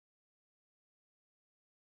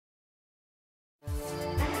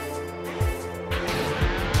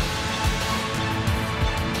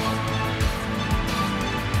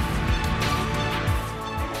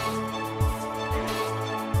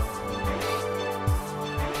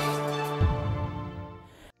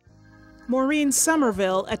Maureen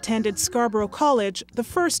Somerville attended Scarborough College the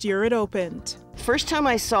first year it opened. First time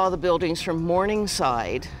I saw the buildings from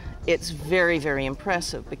Morningside, it's very, very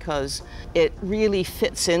impressive because it really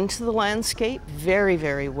fits into the landscape very,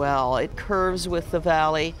 very well. It curves with the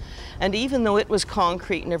valley, and even though it was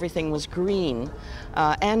concrete and everything was green,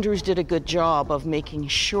 Andrews did a good job of making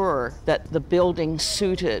sure that the building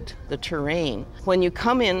suited the terrain. When you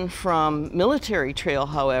come in from Military Trail,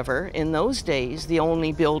 however, in those days the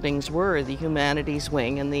only buildings were the Humanities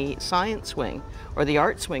Wing and the Science Wing, or the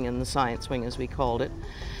Arts Wing and the Science Wing as we called it.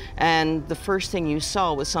 And the first thing you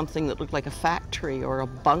saw was something that looked like a factory or a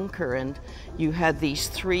bunker, and you had these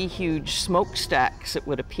three huge smokestacks, it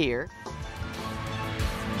would appear.